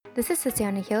This is City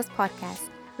on a Hill's podcast.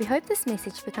 We hope this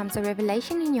message becomes a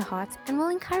revelation in your heart and will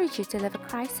encourage you to live a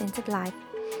Christ-centered life.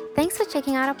 Thanks for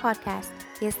checking out our podcast.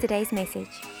 Here's today's message.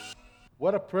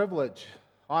 What a privilege,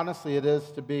 honestly, it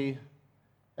is to be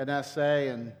an SA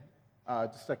and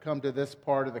just to come to this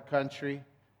part of the country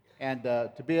and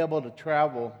to be able to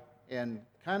travel and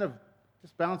kind of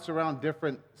just bounce around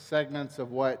different segments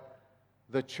of what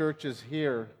the churches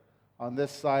here on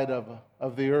this side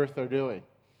of the earth are doing.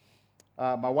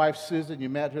 My wife, Susan, you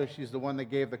met her. She's the one that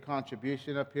gave the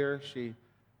contribution up here. She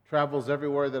travels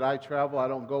everywhere that I travel. I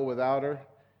don't go without her.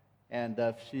 And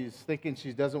if she's thinking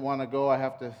she doesn't want to go, I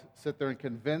have to sit there and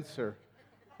convince her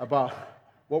about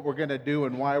what we're going to do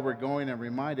and why we're going and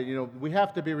reminded. You know, we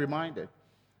have to be reminded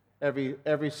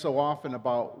every so often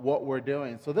about what we're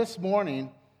doing. So this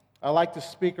morning, I like to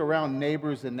speak around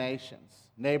neighbors and nations.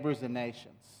 Neighbors and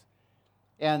nations.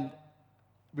 And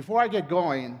before I get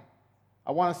going,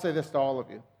 I want to say this to all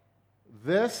of you.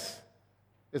 This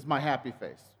is my happy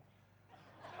face.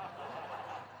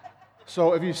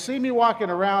 So if you see me walking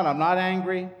around, I'm not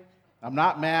angry, I'm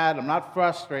not mad, I'm not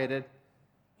frustrated,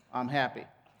 I'm happy.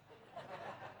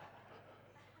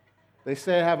 They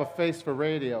say I have a face for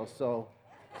radio, so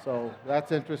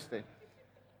that's interesting.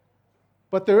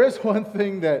 But there is one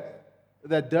thing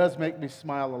that does make me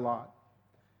smile a lot.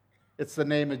 It's the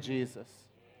name of Jesus.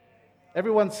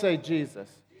 Everyone say Jesus.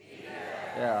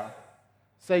 Yeah.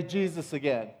 Say Jesus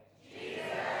again. Jesus.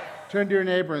 Turn to your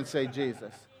neighbor and say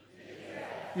Jesus.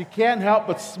 You can't help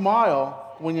but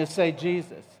smile when you say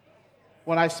Jesus.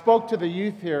 When I spoke to the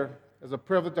youth here as a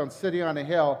privilege on City on a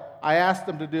Hill, I asked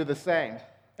them to do the same.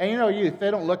 And you know, youth,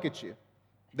 they don't look at you.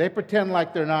 They pretend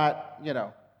like they're not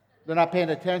paying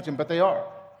attention, but they are.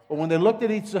 But when they looked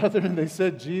at each other and they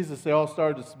said Jesus, they all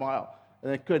started to smile.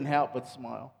 And they couldn't help but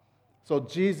smile. So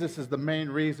Jesus is the main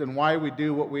reason why we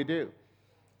do what we do.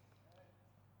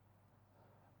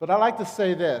 But I like to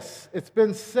say this. It's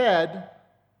been said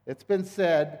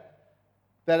that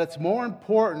it's more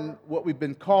important what we've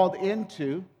been called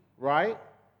into, right,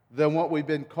 than what we've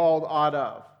been called out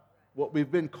of. What we've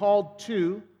been called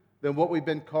to than what we've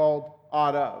been called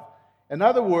out of. In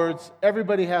other words,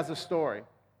 everybody has a story.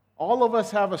 All of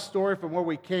us have a story from where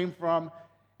we came from,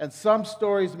 and some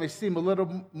stories may seem a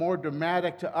little more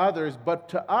dramatic to others, but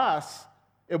to us,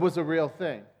 it was a real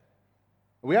thing.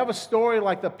 We have a story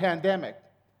like the pandemic.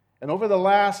 And over the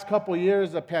last couple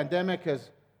years, the pandemic has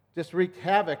just wreaked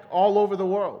havoc all over the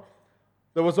world.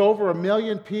 There was over 1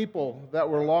 million people that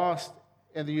were lost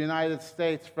in the United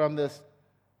States from this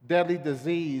deadly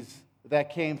disease that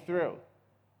came through.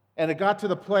 And it got to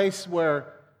the place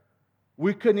where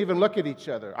we couldn't even look at each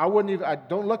other.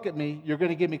 Don't look at me, you're going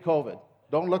to give me COVID.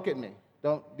 Don't look at me.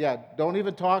 Don't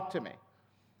even talk to me.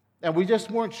 And we just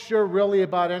weren't sure really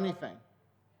about anything.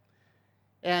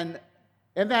 And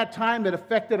in that time, it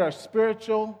affected our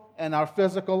spiritual and our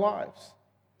physical lives.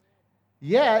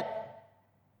 Yet,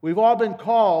 we've all been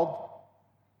called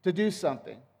to do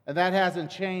something, and that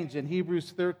hasn't changed in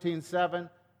Hebrews 13:7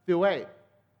 through 8.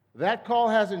 That call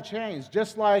hasn't changed.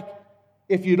 Just like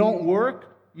if you don't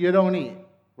work, you don't eat,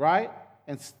 right?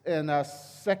 In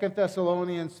 2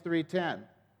 Thessalonians 3:10.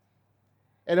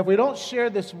 And if we don't share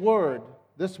this word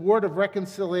of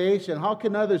reconciliation, how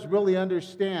can others really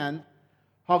understand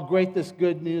how great this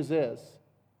good news is?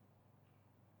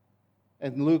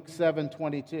 In Luke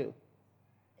 7:22.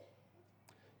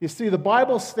 You see, the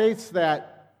Bible states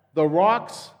that the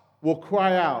rocks will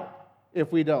cry out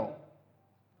if we don't.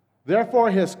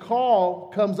 Therefore, his call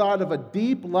comes out of a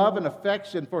deep love and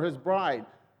affection for his bride.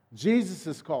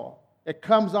 Jesus' call. It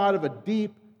comes out of a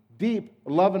deep, deep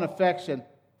love and affection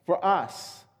for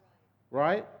us.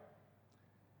 Right?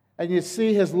 And you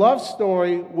see, his love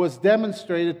story was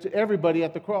demonstrated to everybody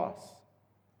at the cross.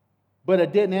 But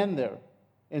it didn't end there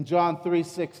in John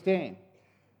 3:16.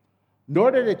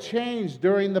 Nor did it change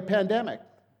during the pandemic.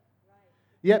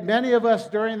 Yet many of us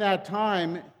during that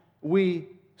time, we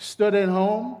stood at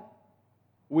home.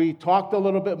 We talked a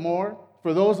little bit more.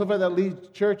 For those of us that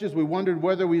lead churches, we wondered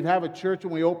whether we'd have a church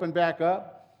when we opened back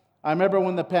up. I remember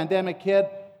when the pandemic hit,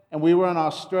 and we were in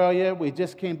Australia. We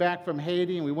just came back from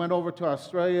Haiti, and we went over to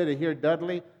Australia to hear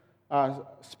Dudley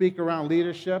speak around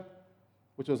leadership,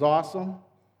 which was awesome.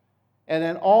 And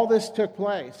then all this took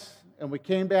place, and we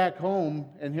came back home,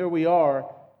 and here we are,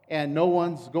 and no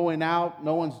one's going out,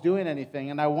 no one's doing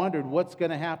anything. And I wondered, what's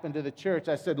going to happen to the church?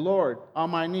 I said, Lord, on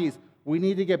my knees, we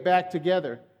need to get back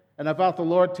together. And I felt the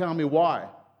Lord tell me why.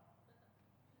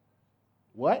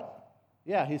 What?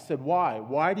 Yeah, he said, why?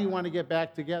 Why do you want to get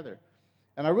back together?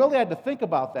 And I really had to think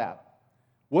about that.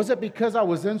 Was it because I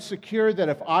was insecure that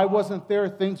if I wasn't there,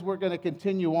 things weren't going to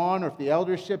continue on, or if the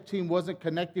eldership team wasn't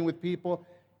connecting with people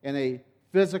in a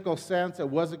physical sense. It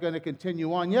wasn't going to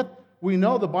continue on. Yet we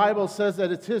know the Bible says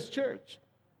that it's his church.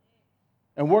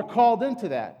 And we're called into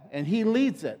that, and he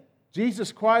leads it.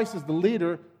 Jesus Christ is the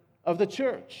leader of the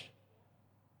church.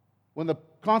 When the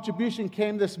contribution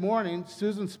came this morning,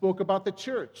 Susan spoke about the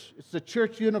church. It's the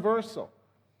church universal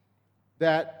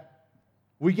that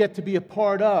we get to be a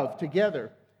part of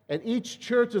together. And each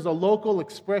church is a local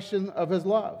expression of his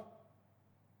love.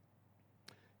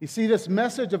 You see, this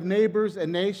message of neighbors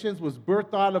and nations was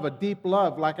birthed out of a deep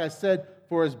love, like I said,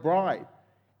 for his bride.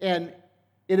 And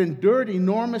it endured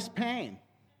enormous pain.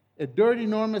 It endured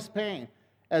enormous pain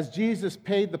as Jesus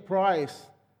paid the price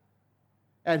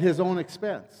at his own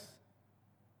expense.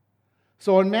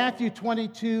 So in Matthew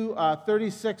 22,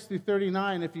 36 through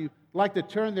 39, if you'd like to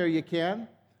turn there, you can.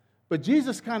 But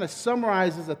Jesus kind of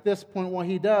summarizes at this point what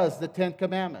he does, the Ten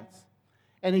Commandments.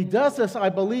 And he does this, I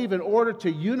believe, in order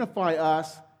to unify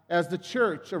us as the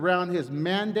church around his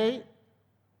mandate,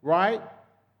 right?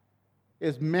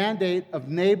 His mandate of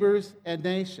neighbors and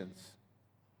nations.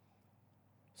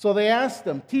 So they asked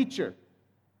him, "Teacher,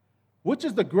 which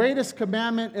is the greatest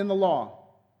commandment in the law?"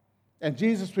 And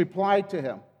Jesus replied to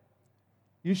him,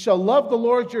 "You shall love the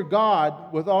Lord your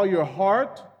God with all your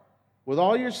heart, with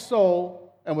all your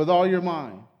soul, and with all your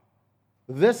mind.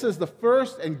 This is the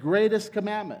first and greatest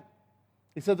commandment."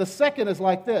 He said, the second is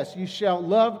like this: you shall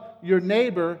love your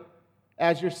neighbor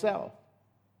as yourself.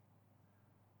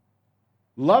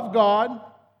 Love God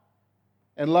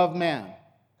and love man.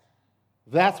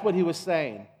 That's what he was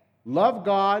saying. Love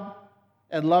God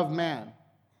and love man.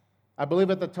 I believe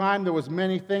at the time there was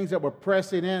many things that were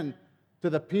pressing in to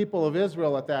the people of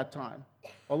Israel at that time.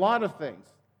 A lot of things,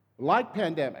 like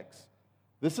pandemics.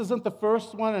 This isn't the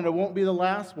first one, and it won't be the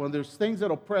last one. There's things that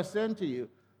will press into you,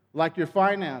 like your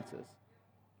finances,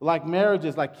 like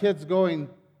marriages, like kids going,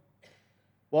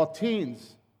 well,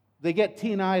 teens, they get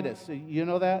teenitis. You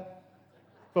know that?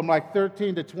 From like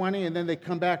 13 to 20, and then they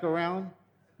come back around.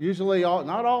 Usually,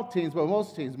 not all teens, but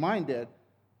most teens, mine did.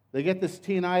 They get this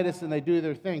teenitis and they do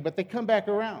their thing, but they come back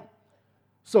around.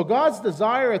 So God's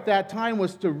desire at that time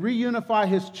was to reunify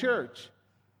his church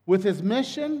with his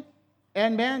mission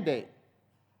and mandate.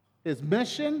 His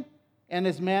mission and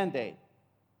his mandate.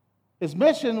 His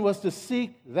mission was to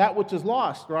seek that which is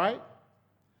lost, right?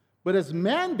 But his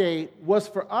mandate was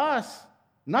for us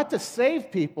not to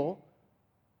save people,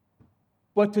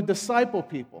 but to disciple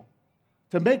people,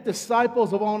 to make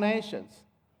disciples of all nations.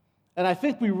 And I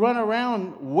think we run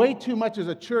around way too much as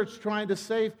a church trying to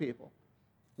save people,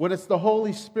 when it's the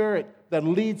Holy Spirit that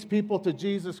leads people to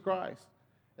Jesus Christ.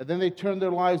 And then they turn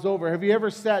their lives over. Have you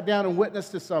ever sat down and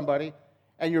witnessed to somebody,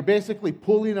 and you're basically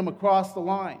pulling them across the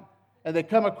line? And they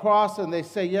come across and they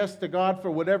say yes to God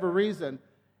for whatever reason,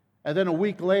 and then a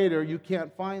week later, you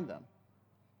can't find them.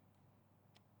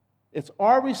 It's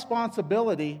our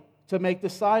responsibility to make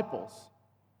disciples.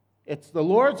 It's the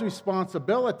Lord's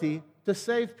responsibility to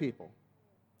save people.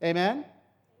 Amen?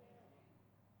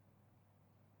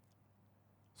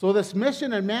 So this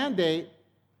mission and mandate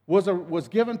was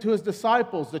given to his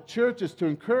disciples, the churches, to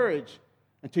encourage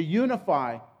and to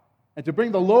unify and to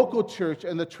bring the local church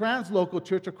and the translocal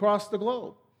church across the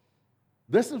globe.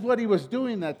 This is what he was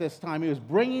doing at this time. He was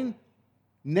bringing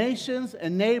nations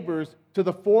and neighbors to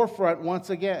the forefront once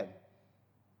again.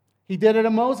 He did it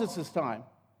in Moses' time.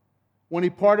 When he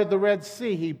parted the Red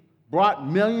Sea, he brought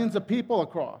millions of people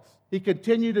across. He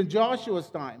continued in Joshua's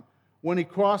time when he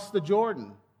crossed the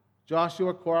Jordan.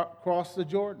 Joshua crossed the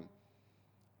Jordan.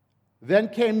 Then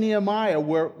came Nehemiah,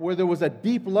 where there was a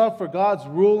deep love for God's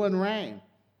rule and reign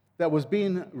that was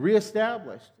being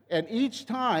reestablished. And each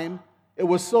time, it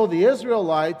was so the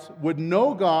Israelites would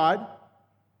know God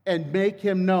and make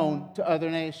him known to other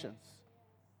nations.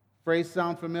 Phrase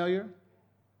sound familiar?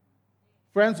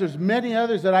 Friends, there's many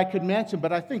others that I could mention,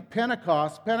 but I think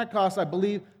Pentecost, I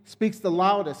believe, speaks the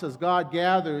loudest as God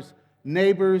gathers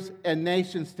neighbors and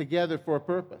nations together for a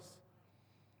purpose.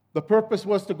 The purpose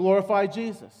was to glorify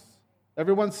Jesus.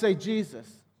 Everyone say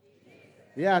Jesus.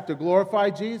 Yeah, to glorify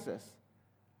Jesus.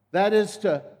 That is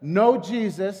to know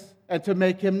Jesus and to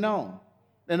make him known.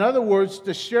 In other words,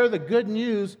 to share the good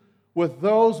news with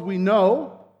those we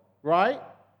know, right?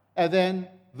 And then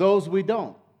those we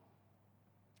don't.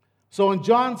 So in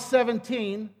John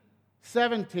 17,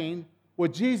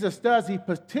 what Jesus does, he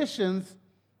petitions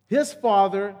his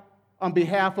Father on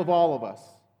behalf of all of us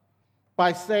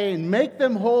by saying, make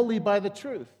them holy by the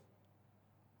truth.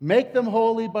 Make them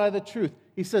holy by the truth.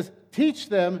 He says, teach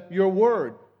them your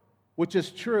word, which is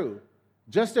true.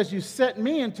 Just as you sent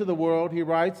me into the world, he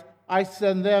writes, I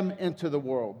send them into the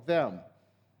world, them.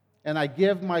 And I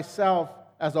give myself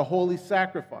as a holy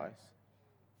sacrifice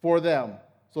for them.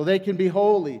 so they can be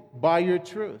holy by your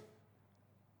truth.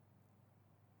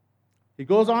 He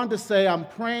goes on to say, I'm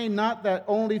praying not that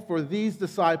only for these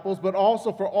disciples, but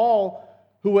also for all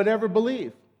who would ever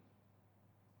believe,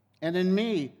 and in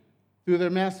me through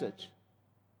their message.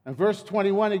 In verse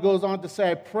 21, he goes on to say,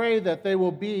 I pray that they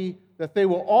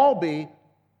will all be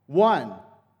one,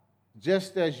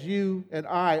 just as you and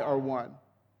I are one.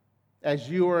 As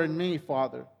you are in me,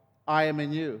 Father, I am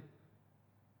in you.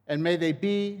 And may they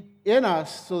be in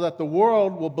us so that the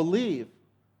world will believe.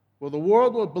 Well, the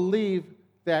world will believe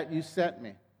that you sent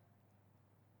me.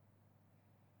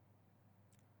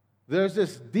 There's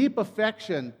this deep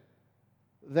affection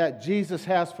that Jesus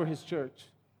has for his church.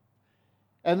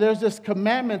 And there's this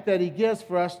commandment that he gives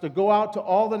for us to go out to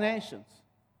all the nations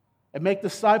and make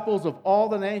disciples of all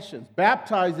the nations,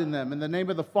 baptizing them in the name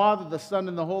of the Father, the Son,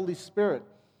 and the Holy Spirit.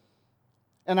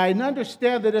 And I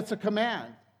understand that it's a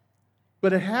command,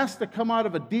 but it has to come out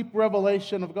of a deep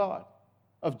revelation of God,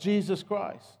 of Jesus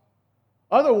Christ.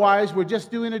 Otherwise, we're just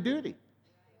doing a duty.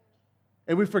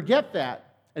 And we forget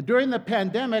that. And during the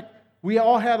pandemic, we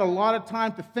all had a lot of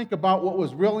time to think about what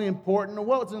was really important and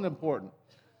what wasn't important.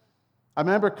 I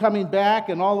remember coming back,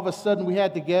 and all of a sudden we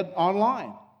had to get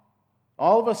online.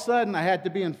 All of a sudden, I had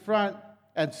to be in front,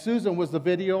 and Susan was the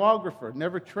videographer.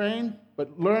 Never trained,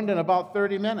 but learned in about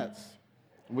 30 minutes.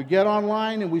 And we get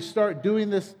online, and we start doing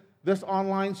this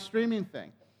online streaming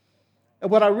thing. And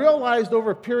what I realized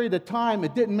over a period of time,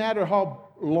 it didn't matter how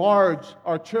large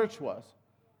our church was.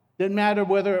 It didn't matter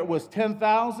whether it was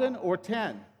 10,000 or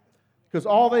 10. Because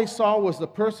all they saw was the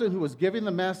person who was giving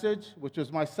the message, which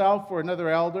was myself or another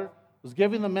elder, was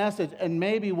giving the message, and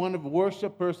maybe one of a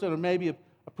worship person or maybe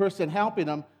a person helping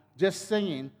them just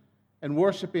singing and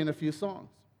worshiping a few songs.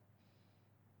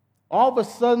 All of a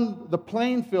sudden, the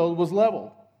playing field was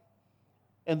leveled.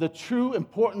 And the true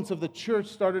importance of the church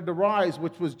started to rise,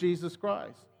 which was Jesus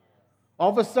Christ. All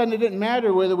of a sudden, it didn't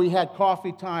matter whether we had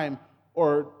coffee time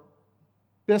or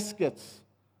biscuits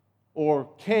or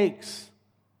cakes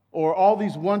or all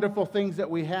these wonderful things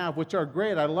that we have, which are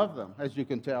great. I love them, as you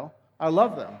can tell. I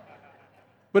love them.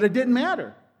 But it didn't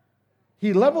matter.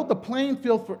 He leveled the playing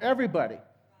field for everybody.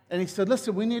 And he said,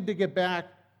 listen, we need to get back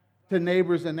to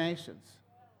neighbors and nations.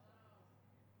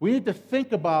 We need to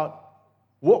think about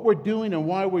what we're doing and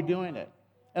why we're doing it.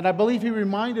 And I believe he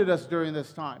reminded us during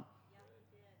this time.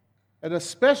 And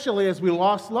especially as we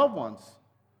lost loved ones.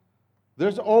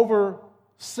 There's over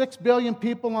 6 billion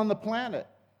people on the planet.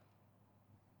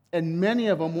 And many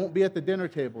of them won't be at the dinner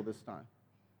table this time.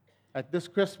 At this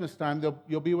Christmas time,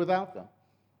 you'll be without them.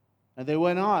 And they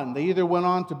went on. They either went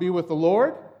on to be with the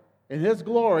Lord in his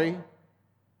glory,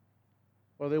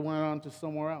 or they went on to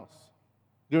somewhere else.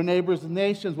 Their neighbors and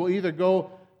nations will either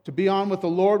go to be on with the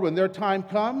Lord when their time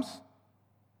comes,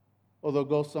 or they'll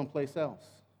go someplace else.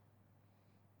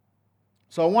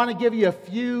 So I want to give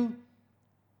you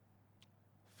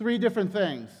three different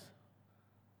things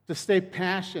to stay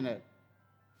passionate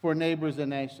for neighbors and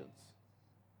nations.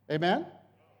 Amen?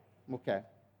 Okay.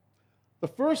 The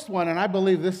first one, and I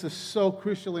believe this is so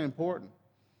crucially important,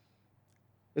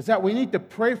 is that we need to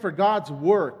pray for God's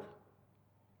work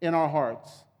in our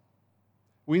hearts.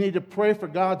 We need to pray for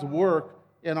God's work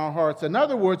in our hearts. In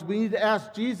other words, we need to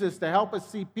ask Jesus to help us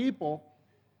see people,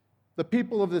 the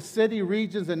people of the city,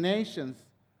 regions, and nations,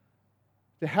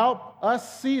 to help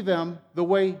us see them the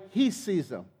way he sees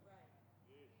them.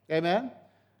 Amen?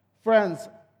 Friends,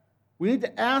 we need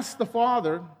to ask the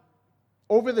Father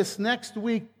over this next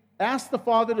week, ask the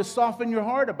Father to soften your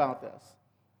heart about this.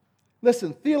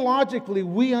 Listen, theologically,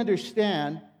 we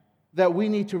understand that we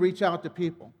need to reach out to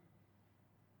people.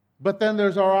 But then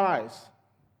there's our eyes.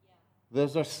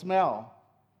 There's our smell.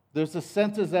 There's the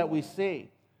senses that we see.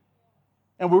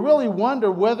 And we really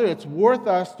wonder whether it's worth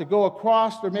us to go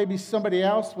across, or maybe somebody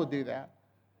else will do that.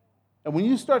 And when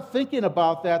you start thinking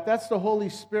about that, that's the Holy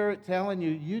Spirit telling you,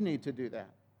 you need to do that.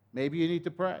 Maybe you need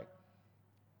to pray.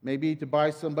 Maybe you need to buy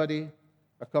somebody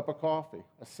a cup of coffee,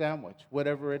 a sandwich,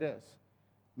 whatever it is.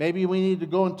 Maybe we need to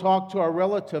go and talk to our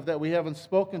relative that we haven't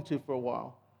spoken to for a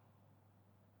while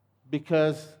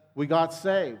because we got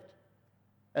saved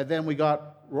and then we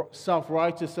got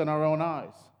self-righteous in our own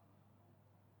eyes.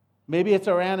 Maybe it's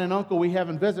our aunt and uncle we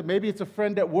haven't visited. Maybe it's a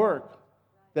friend at work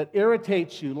that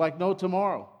irritates you like no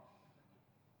tomorrow.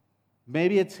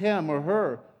 Maybe it's him or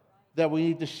her that we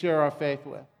need to share our faith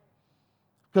with.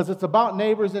 Because it's about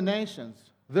neighbors and nations.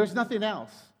 There's nothing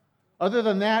else. Other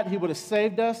than that, he would have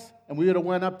saved us, and we would have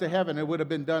went up to heaven. It would have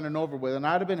been done and over with. And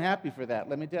I'd have been happy for that,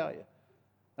 let me tell you.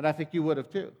 And I think you would have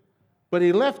too. But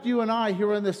he left you and I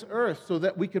here on this earth so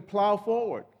that we could plow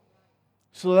forward,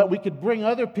 so that we could bring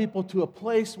other people to a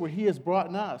place where he has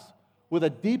brought us, with a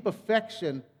deep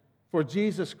affection for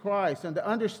Jesus Christ, and to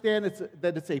understand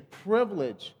that it's a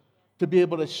privilege to be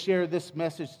able to share this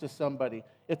message to somebody.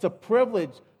 It's a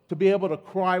privilege to be able to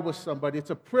cry with somebody.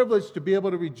 It's a privilege to be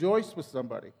able to rejoice with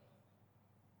somebody.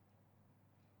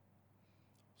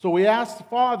 So we ask the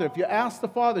Father, if you ask the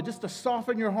Father just to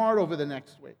soften your heart over the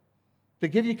next week, to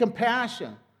give you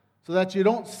compassion so that you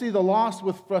don't see the loss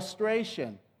with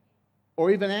frustration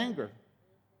or even anger.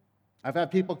 I've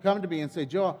had people come to me and say,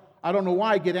 Joe, I don't know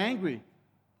why I get angry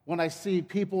when I see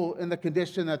people in the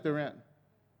condition that they're in.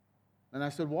 And I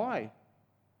said, why?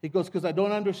 He goes, because I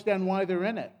don't understand why they're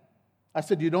in it. I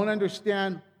said, you don't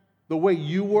understand the way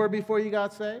you were before you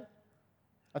got saved?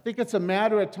 I think it's a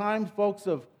matter at times, folks,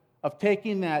 of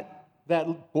taking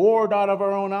that board out of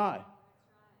our own eye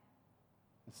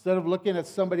instead of looking at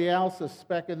somebody else's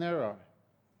speck in their eye.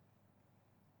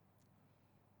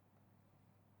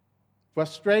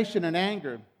 Frustration and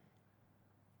anger.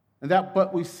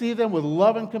 But we see them with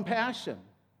love and compassion,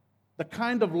 the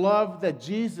kind of love that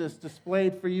Jesus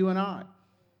displayed for you and I.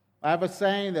 I have a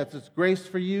saying that it's grace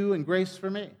for you and grace for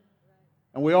me.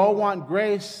 And we all want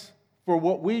grace for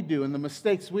what we do and the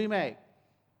mistakes we make.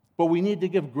 But we need to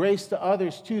give grace to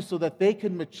others too so that they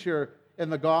can mature in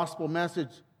the gospel message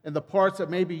in the parts that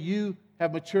maybe you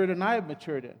have matured and I have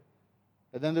matured in.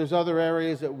 And then there's other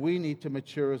areas that we need to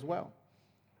mature as well.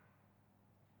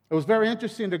 It was very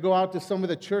interesting to go out to some of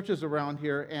the churches around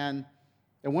here, and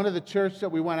in one of the churches that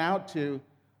we went out to,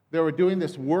 they were doing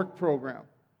this work program.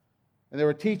 And they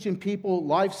were teaching people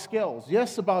life skills.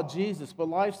 Yes, about Jesus, but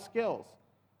life skills.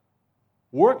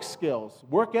 Work skills,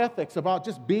 work ethics, about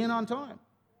just being on time.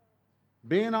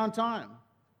 Being on time.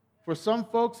 For some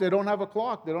folks, they don't have a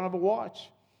clock. They don't have a watch.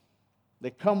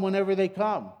 They come whenever they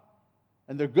come.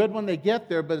 And they're good when they get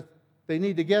there, but they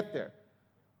need to get there.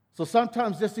 So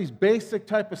sometimes just these basic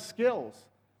type of skills.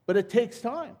 But it takes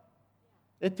time.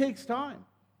 It takes time.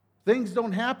 Things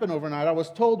don't happen overnight. I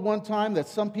was told one time that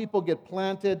some people get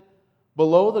planted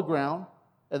below the ground,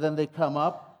 and then they come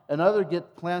up, and others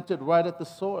get planted right at the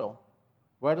soil,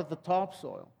 right at the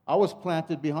topsoil. I was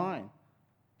planted behind,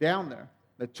 down there.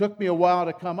 It took me a while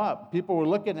to come up. People were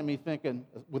looking at me thinking,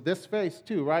 with this face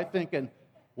too, right? Thinking,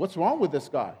 what's wrong with this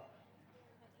guy?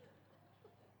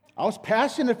 I was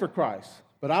passionate for Christ,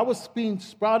 but I was being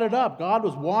sprouted up. God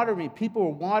was watering me. People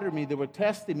were watering me. They were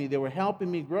testing me. They were helping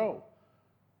me grow.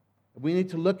 We need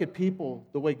to look at people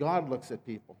the way God looks at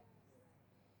people.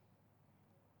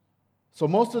 So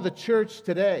most of the church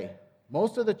today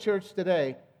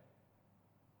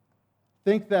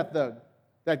think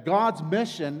that God's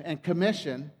mission and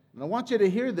commission, and I want you to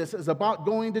hear this, is about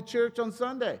going to church on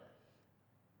Sunday.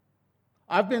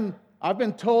 I've been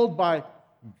told by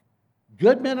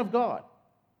good men of God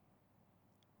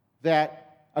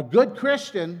that a good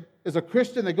Christian is a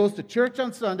Christian that goes to church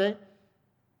on Sunday,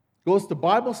 goes to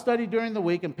Bible study during the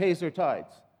week, and pays their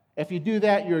tithes. If you do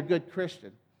that, you're a good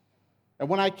Christian. And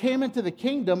when I came into the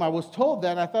kingdom, I was told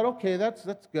that, and I thought, okay, that's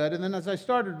good. And then as I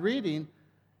started reading,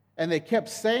 and they kept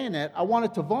saying it, I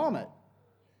wanted to vomit.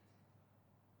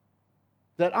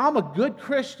 That I'm a good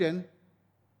Christian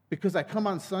because I come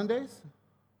on Sundays,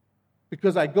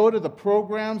 because I go to the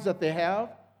programs that they have,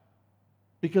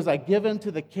 because I give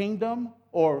into the kingdom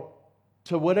or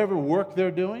to whatever work they're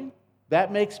doing.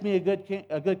 That makes me a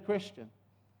good Christian.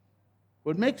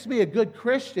 What makes me a good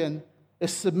Christian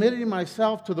is submitting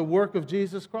myself to the work of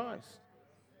Jesus Christ.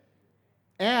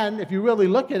 And if you really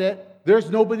look at it, there's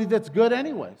nobody that's good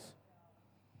anyways.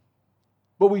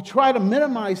 But we try to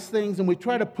minimize things and we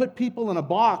try to put people in a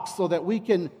box so that we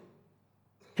can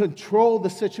control the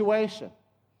situation.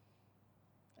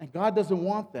 And God doesn't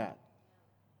want that.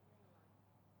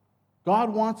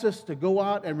 God wants us to go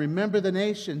out and remember the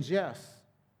nations, yes.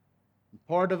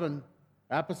 Part of an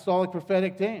apostolic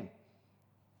prophetic team.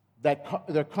 That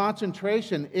their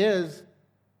concentration is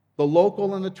the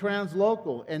local and the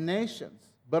translocal and nations.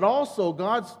 But also,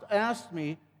 God's asked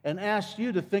me and asked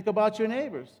you to think about your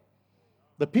neighbors,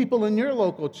 the people in your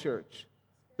local church,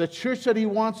 the church that He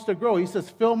wants to grow. He says,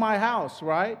 fill my house,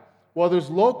 right? Well, there's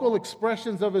local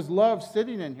expressions of His love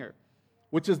sitting in here,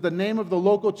 which is the name of the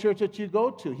local church that you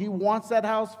go to. He wants that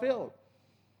house filled.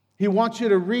 He wants you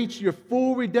to reach your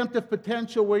full redemptive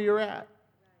potential where you're at.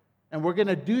 And we're going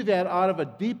to do that out of a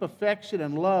deep affection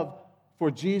and love for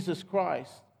Jesus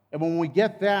Christ. And when we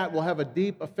get that, we'll have a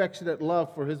deep, affectionate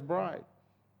love for His bride.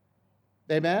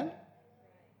 Amen?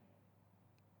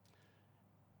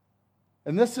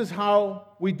 And this is how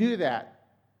we do that.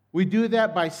 We do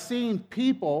that by seeing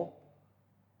people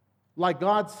like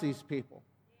God sees people.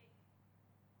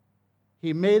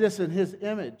 He made us in His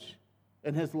image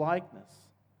and His likeness.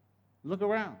 Look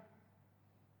around.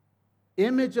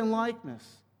 Image and likeness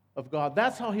of God.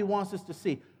 That's how he wants us to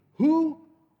see. Who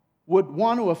would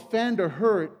want to offend or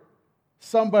hurt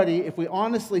somebody if we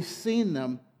honestly seen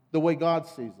them the way God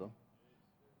sees them?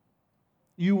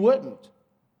 You wouldn't.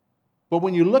 But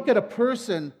when you look at a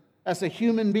person as a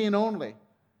human being only,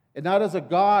 and not as a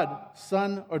God,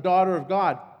 son or daughter of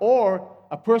God, or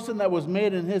a person that was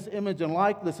made in his image and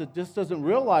likeness, it just doesn't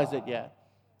realize it yet,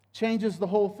 changes the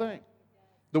whole thing.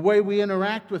 The way we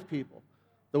interact with people,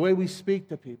 the way we speak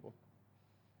to people.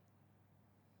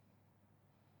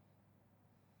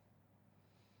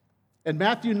 In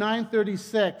Matthew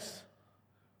 9:36,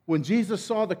 when Jesus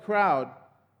saw the crowd,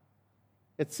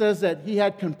 it says that he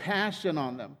had compassion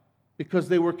on them because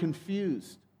they were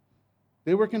confused.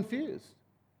 They were confused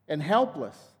and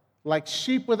helpless, like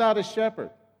sheep without a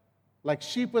shepherd. Like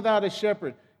sheep without a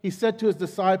shepherd. He said to his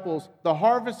disciples, the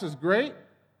harvest is great,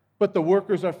 but the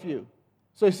workers are few.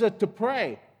 So he said to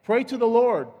pray. Pray to the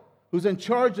Lord who's in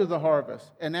charge of the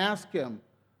harvest and ask him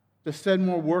to send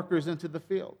more workers into the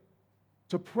field.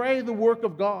 To pray the work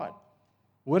of God.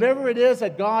 Whatever it is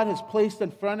that God has placed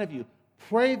in front of you,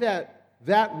 pray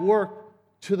that work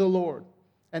to the Lord.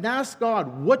 And ask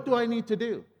God, what do I need to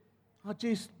do? Oh,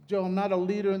 geez, Joe, I'm not a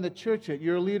leader in the church yet.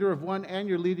 You're a leader of one, and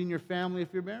you're leading your family if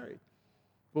you're married.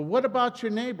 But what about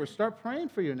your neighbor? Start praying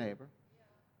for your neighbor.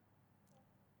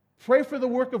 Pray for the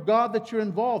work of God that you're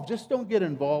involved. Just don't get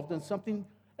involved in something.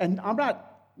 And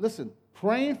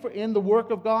praying in the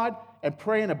work of God and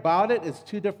praying about it is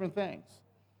two different things.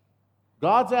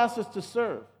 God's asked us to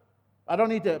serve. I don't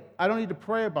need to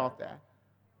pray about that.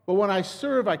 But when I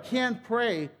serve, I can't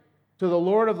pray to the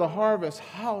Lord of the harvest,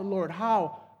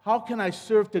 how can I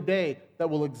serve today that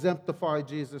will exemplify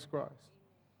Jesus Christ?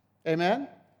 Amen?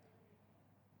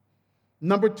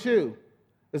 Number 2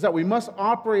 is that we must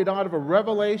operate out of a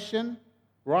revelation,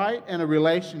 right, and a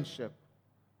relationship.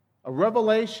 A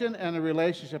revelation and a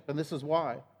relationship, and this is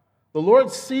why. The Lord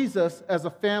sees us as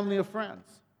a family of friends.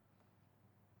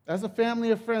 As a family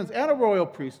of friends and a royal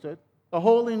priesthood, a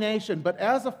holy nation, but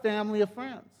as a family of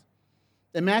friends.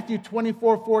 In Matthew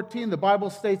 24:14, the Bible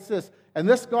states this, and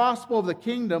this gospel of the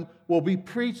kingdom will be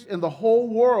preached in the whole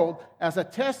world as a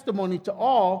testimony to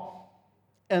all,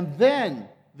 and then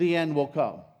the end will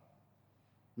come.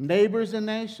 Neighbors and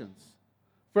nations.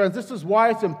 Friends, this is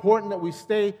why it's important that we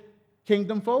stay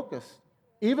kingdom focused,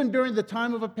 even during the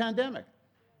time of a pandemic.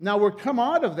 Now we're come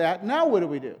out of that, now what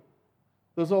do?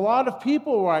 There's a lot of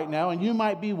people right now, and you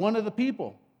might be one of the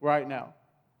people right now,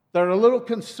 that are a little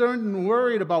concerned and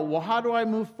worried about, well, how do I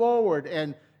move forward?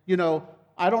 And,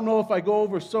 I don't know if I go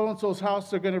over so-and-so's house,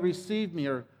 they're going to receive me,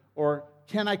 or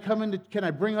can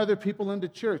I bring other people into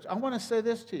church? I want to say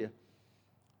this to you,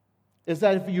 is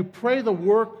that if you pray the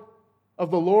work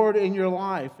of the Lord in your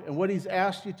life and what he's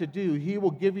asked you to do, he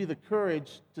will give you the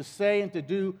courage to say and to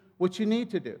do what you need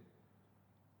to do.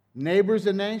 Neighbors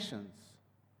and nations.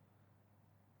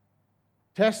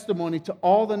 Testimony to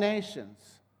all the nations.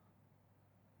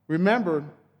 Remember,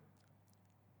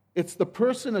 it's the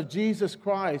person of Jesus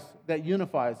Christ that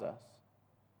unifies us.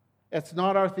 It's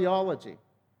not our theology.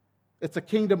 It's a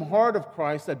kingdom heart of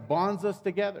Christ that bonds us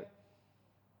together.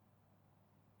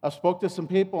 I spoke to some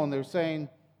people and they're saying,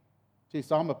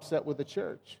 geez, I'm upset with the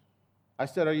church. I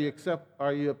said, are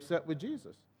you upset with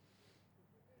Jesus?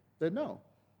 They said, no.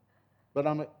 But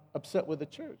I'm upset with the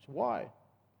church. Why?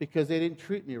 Because they didn't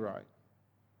treat me right.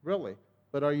 Really.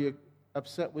 But are you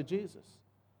upset with Jesus?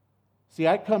 See,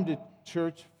 I come to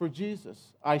church for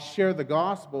Jesus. I share the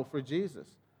gospel for Jesus.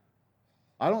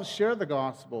 I don't share the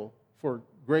gospel for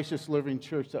Gracious Living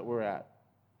Church that we're at.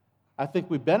 I think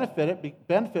we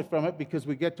benefit from it because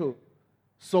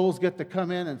souls get to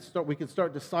come in and we can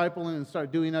start discipling and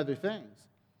start doing other things.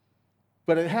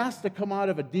 But it has to come out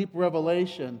of a deep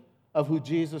revelation of who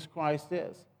Jesus Christ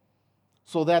is,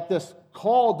 so that this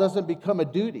call doesn't become a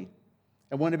duty.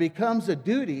 And when it becomes a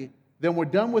duty, then we're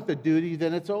done with the duty,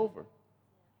 then it's over.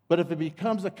 But if it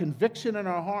becomes a conviction in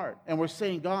our heart and we're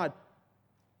saying, God,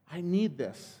 I need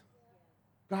this.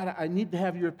 God, I need to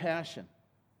have your passion.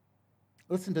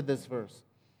 Listen to this verse.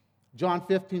 John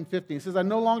 15:15. It says, I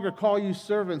no longer call you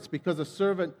servants because a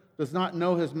servant does not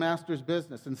know his master's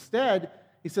business. Instead,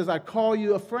 he says, I call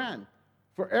you a friend.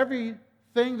 For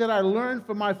everything that I learned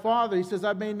from my Father, he says,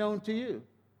 I've made known to you.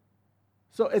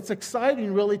 So it's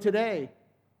exciting really today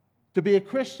to be a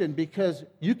Christian because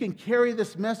you can carry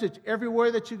this message everywhere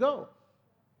that you go.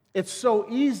 It's so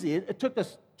easy. It took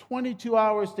us 22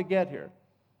 hours to get here.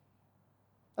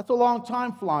 That's a long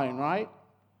time flying, right?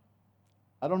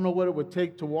 I don't know what it would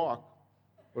take to walk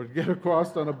or to get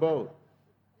across on a boat.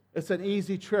 It's an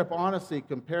easy trip, honestly,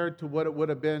 compared to what it would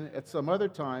have been at some other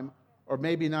time, or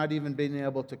maybe not even being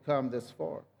able to come this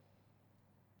far.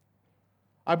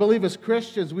 I believe as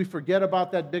Christians, we forget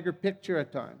about that bigger picture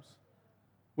at times,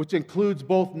 which includes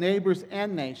both neighbors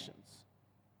and nations.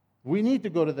 We need to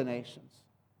go to the nations.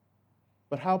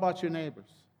 But how about your neighbors?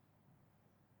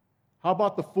 How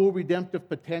about the full redemptive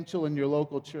potential in your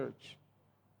local church?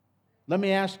 Let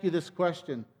me ask you this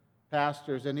question,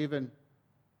 pastors, and even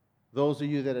those of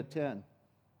you that attend.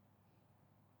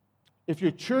 If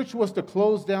your church was to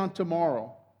close down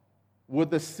tomorrow, would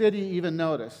the city even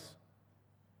notice?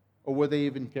 Or would they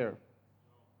even care?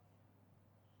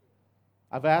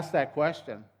 I've asked that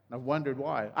question, and I've wondered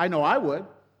why. I know I would.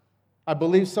 I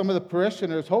believe some of the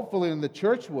parishioners, hopefully in the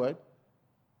church, would.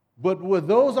 But with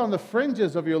those on the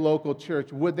fringes of your local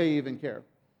church, would they even care?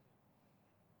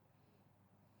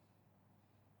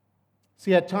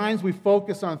 See, at times we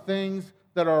focus on things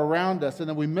that are around us, and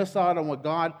then we miss out on what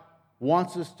God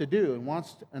wants us to do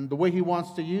and the way He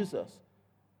wants to use us.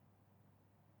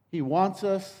 He wants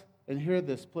us, and hear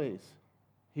this, please.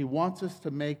 He wants us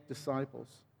to make disciples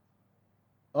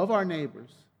of our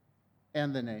neighbors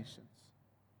and the nations.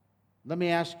 Let me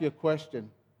ask you a question.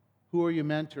 Who are you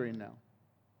mentoring now?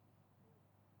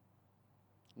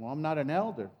 Well, I'm not an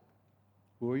elder.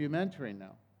 Who are you mentoring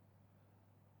now?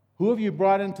 Who have you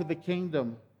brought into the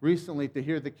kingdom recently to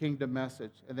hear the kingdom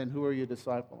message? And then who are you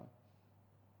discipling?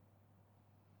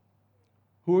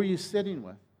 Who are you sitting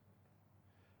with?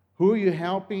 Who are you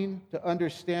helping to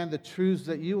understand the truths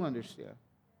that you understand?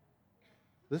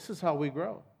 This is how we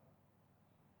grow.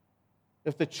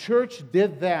 If the church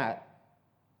did that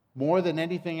more than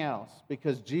anything else,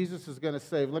 because Jesus is going to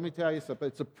save, let me tell you something,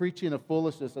 it's a preaching of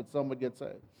foolishness that some would get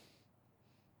saved.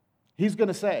 He's going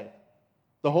to save.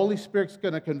 The Holy Spirit's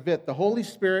going to convict. The Holy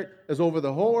Spirit is over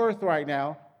the whole earth right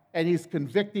now, and He's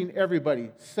convicting everybody,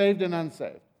 saved and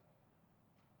unsaved.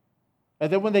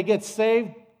 And then when they get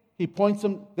saved, He points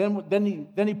them.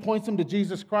 Then he points them to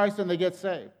Jesus Christ, and they get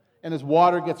saved, and His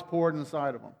water gets poured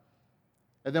inside of them.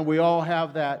 And then we all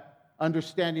have that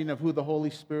understanding of who the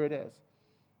Holy Spirit is.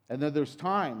 And then there's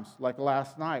times, like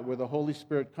last night, where the Holy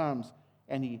Spirit comes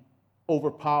and He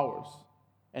overpowers,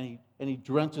 and He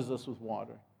drenches us with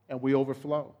water, and we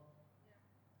overflow.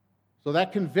 So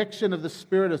that conviction of the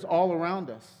Spirit is all around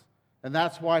us. And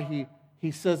that's why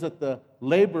he says that the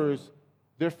laborers,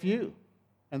 they're few,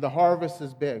 and the harvest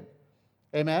is big.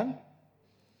 Amen?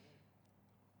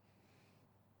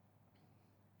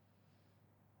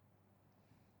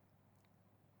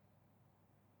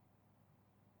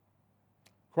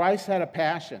 Christ had a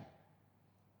passion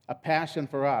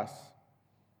for us.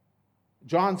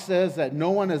 John says that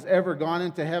no one has ever gone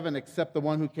into heaven except the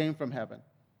one who came from heaven,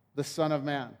 the Son of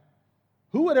Man.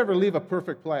 Who would ever leave a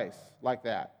perfect place like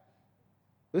that?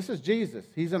 This is Jesus.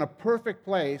 He's in a perfect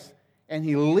place, and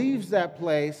He leaves that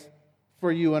place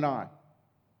for you and I.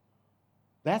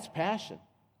 That's passion.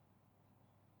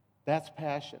 That's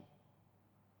passion.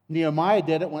 Nehemiah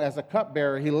did it when, as a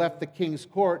cupbearer, he left the king's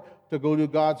court to go do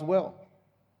God's will.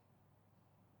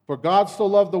 For God so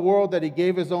loved the world that He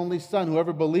gave His only Son.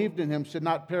 Whoever believed in Him should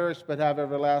not perish but have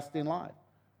everlasting life.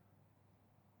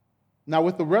 Now,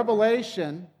 with the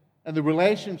revelation and the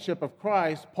relationship of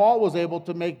Christ, Paul was able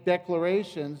to make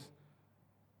declarations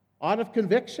out of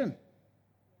conviction.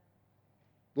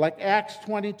 Like Acts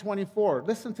 20:24.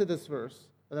 Listen to this verse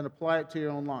and then apply it to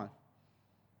your own life.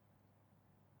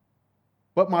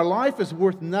 But my life is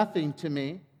worth nothing to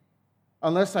me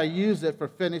unless I use it for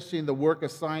finishing the work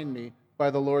assigned me by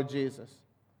the Lord Jesus.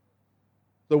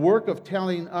 The work of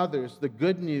telling others the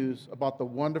good news about the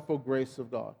wonderful grace of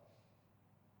God.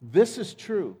 This is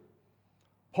true.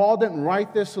 Paul didn't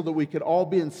write this so that we could all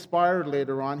be inspired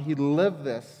later on. He lived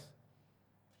this,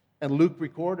 and Luke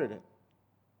recorded it.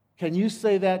 Can you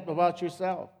say that about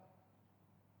yourself?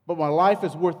 But my life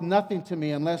is worth nothing to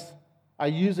me unless I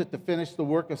use it to finish the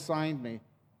work assigned me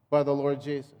by the Lord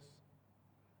Jesus.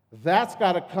 That's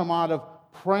got to come out of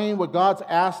praying what God's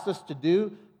asked us to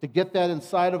do, to get that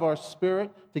inside of our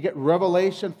spirit, to get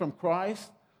revelation from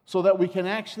Christ, so that we can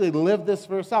actually live this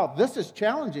verse out. This is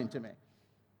challenging to me.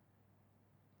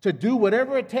 To do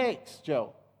whatever it takes,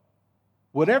 Joe.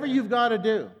 Whatever you've got to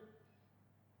do.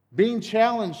 Being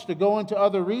challenged to go into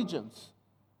other regions,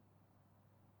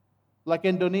 like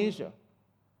Indonesia.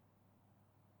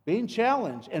 Being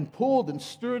challenged and pulled and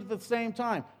stirred at the same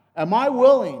time. Am I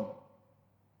willing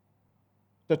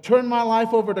to turn my life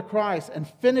over to Christ and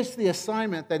finish the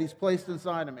assignment that He's placed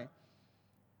inside of me?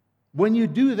 When you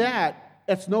do that,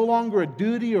 it's no longer a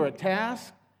duty or a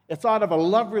task. It's out of a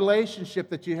love relationship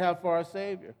that you have for our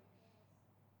Savior.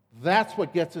 That's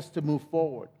what gets us to move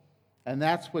forward. And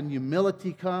that's when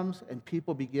humility comes and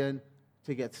people begin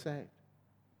to get saved.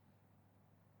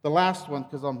 The last one,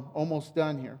 because I'm almost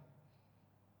done here.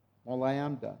 Well, I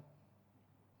am done.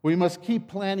 We must keep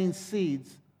planting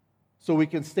seeds so we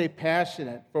can stay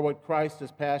passionate for what Christ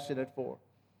is passionate for.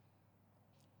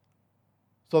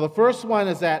 So the first one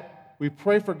is that we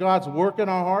pray for God's work in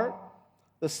our heart.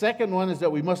 The second one is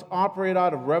that we must operate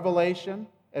out of revelation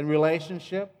and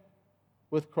relationship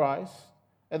with Christ.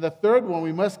 And the third one,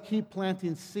 we must keep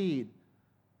planting seed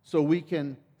so we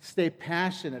can stay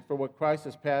passionate for what Christ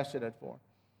is passionate for.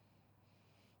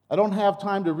 I don't have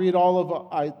time to read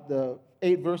all of the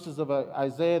 8 verses of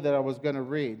Isaiah that I was going to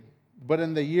read. But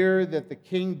in the year that the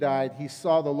king died, he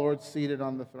saw the Lord seated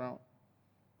on the throne.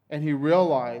 And he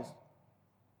realized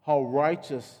how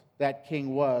righteous that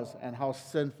king was and how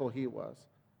sinful he was.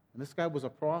 And this guy was a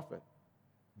prophet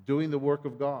doing the work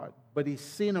of God. But he's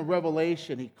seen a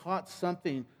revelation. He caught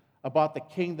something about the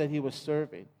king that he was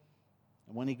serving.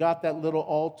 And when he got that little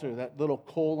altar, that little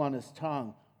coal on his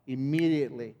tongue,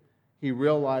 immediately he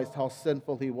realized how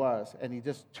sinful he was. And he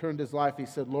just turned his life. He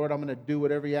said, Lord, I'm going to do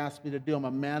whatever you ask me to do. I'm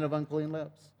a man of unclean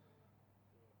lips.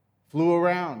 Flew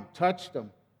around, touched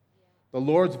him. The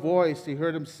Lord's voice, he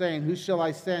heard him saying, who shall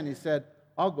I send? He said,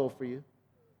 I'll go for you.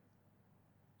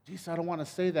 Jesus, I don't want to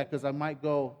say that because I might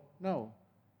go. No.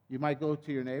 You might go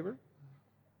to your neighbor.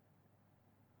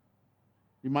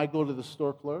 You might go to the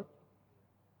store clerk.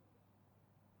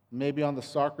 Maybe on the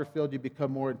soccer field you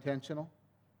become more intentional.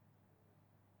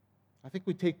 I think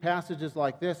we take passages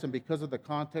like this, and because of the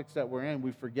context that we're in,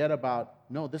 we forget about,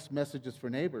 no, this message is for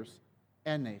neighbors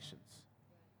and nations.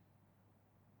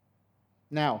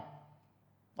 Now,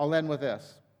 I'll end with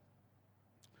this.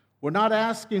 We're not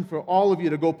asking for all of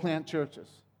you to go plant churches.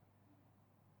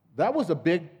 That was a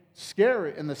big scare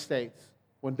in the States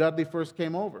when Dudley first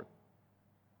came over.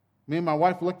 Me and my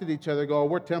wife looked at each other and go, oh,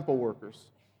 we're temple workers.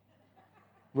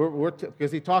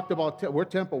 Because he talked about, we're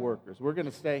temple workers. We're going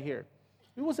to stay here.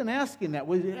 He wasn't asking that.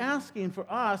 What he was asking for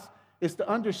us is to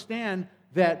understand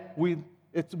that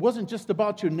it wasn't just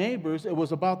about your neighbors, it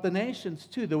was about the nations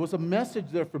too. There was a message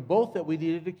there for both that we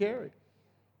needed to carry.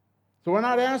 So we're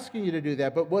not asking you to do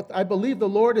that, but what I believe the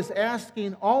Lord is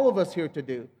asking all of us here to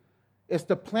do is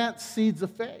to plant seeds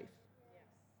of faith,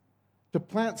 to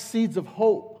plant seeds of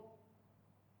hope,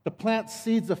 to plant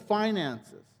seeds of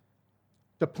finances,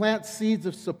 to plant seeds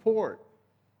of support,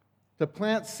 to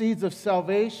plant seeds of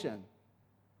salvation.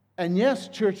 And yes,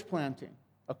 church planting,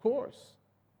 of course.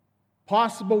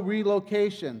 Possible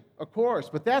relocation, of course.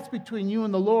 But that's between you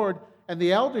and the Lord and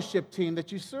the eldership team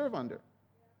that you serve under.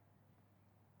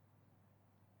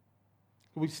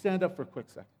 Can we stand up for a quick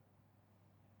second?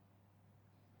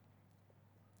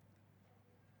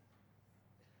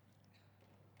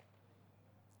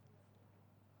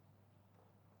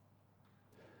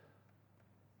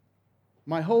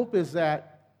 My hope is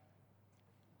that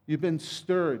you've been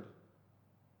stirred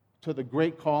to the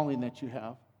great calling that you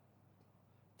have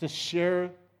to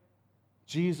share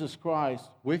Jesus Christ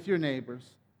with your neighbors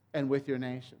and with your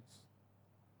nations.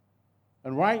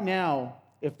 And right now,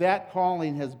 if that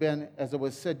calling has been, as it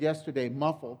was said yesterday,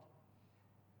 muffled,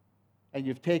 and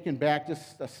you've taken back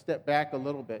just a step back a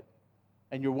little bit,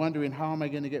 and you're wondering, how am I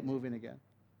going to get moving again?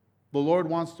 The Lord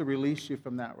wants to release you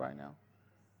from that right now.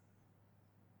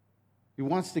 He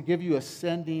wants to give you a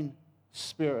sending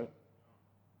spirit.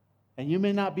 And you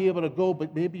may not be able to go,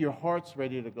 but maybe your heart's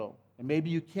ready to go. And maybe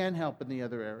you can help in the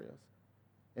other areas.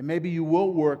 And maybe you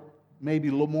will work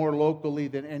maybe more locally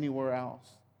than anywhere else.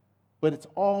 But it's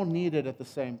all needed at the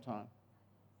same time.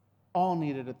 All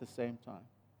needed at the same time.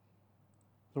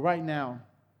 So right now,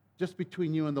 just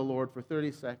between you and the Lord for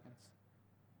 30 seconds,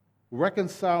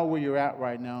 reconcile where you're at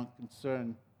right now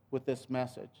concerned with this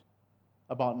message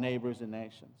about neighbors and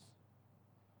nations.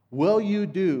 Will you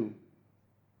do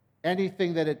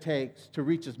anything that it takes to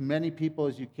reach as many people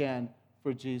as you can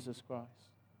for Jesus Christ?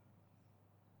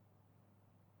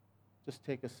 Just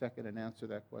take a second and answer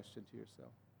that question to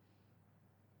yourself.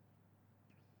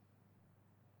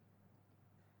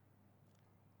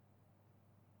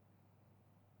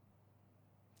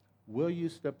 Will you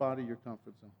step out of your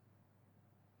comfort zone?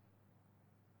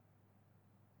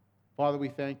 Father, we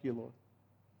thank you, Lord,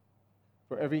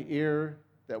 for every ear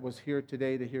that was here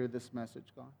today to hear this message,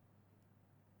 God.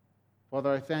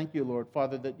 Father, I thank you, Lord,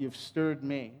 Father, that you've stirred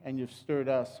me and you've stirred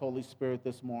us, Holy Spirit,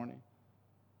 this morning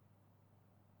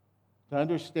to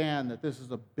understand that this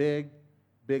is a big,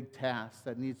 big task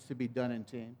that needs to be done in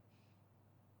team.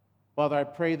 Father, I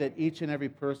pray that each and every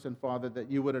person, Father, that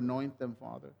you would anoint them,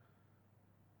 Father,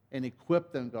 and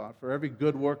equip them, God, for every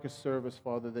good work of service,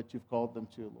 Father, that you've called them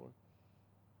to, Lord.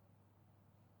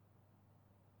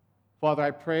 Father,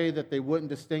 I pray that they wouldn't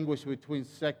distinguish between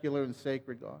secular and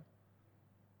sacred, God.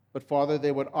 But, Father,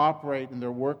 they would operate in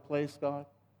their workplace, God,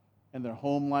 in their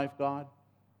home life, God.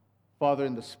 Father,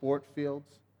 in the sport fields.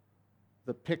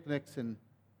 the picnics and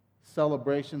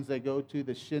celebrations they go to,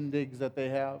 the shindigs that they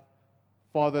have.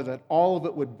 Father, that all of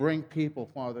it would bring people,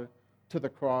 Father, to the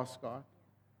cross, God,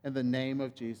 in the name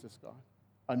of Jesus, God.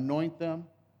 Anoint them,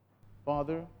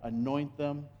 Father, anoint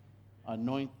them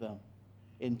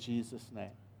in Jesus'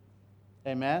 name.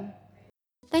 Amen.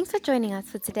 Thanks for joining us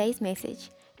for today's message.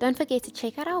 Don't forget to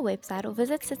check out our website or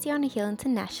visit City on a Hill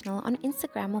International on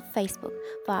Instagram or Facebook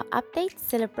for our updates,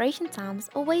 celebration times,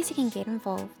 or ways you can get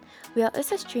involved. We are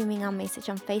also streaming our message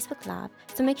on Facebook Live,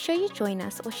 so make sure you join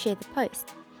us or share the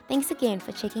post. Thanks again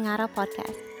for checking out our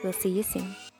podcast. We'll see you soon.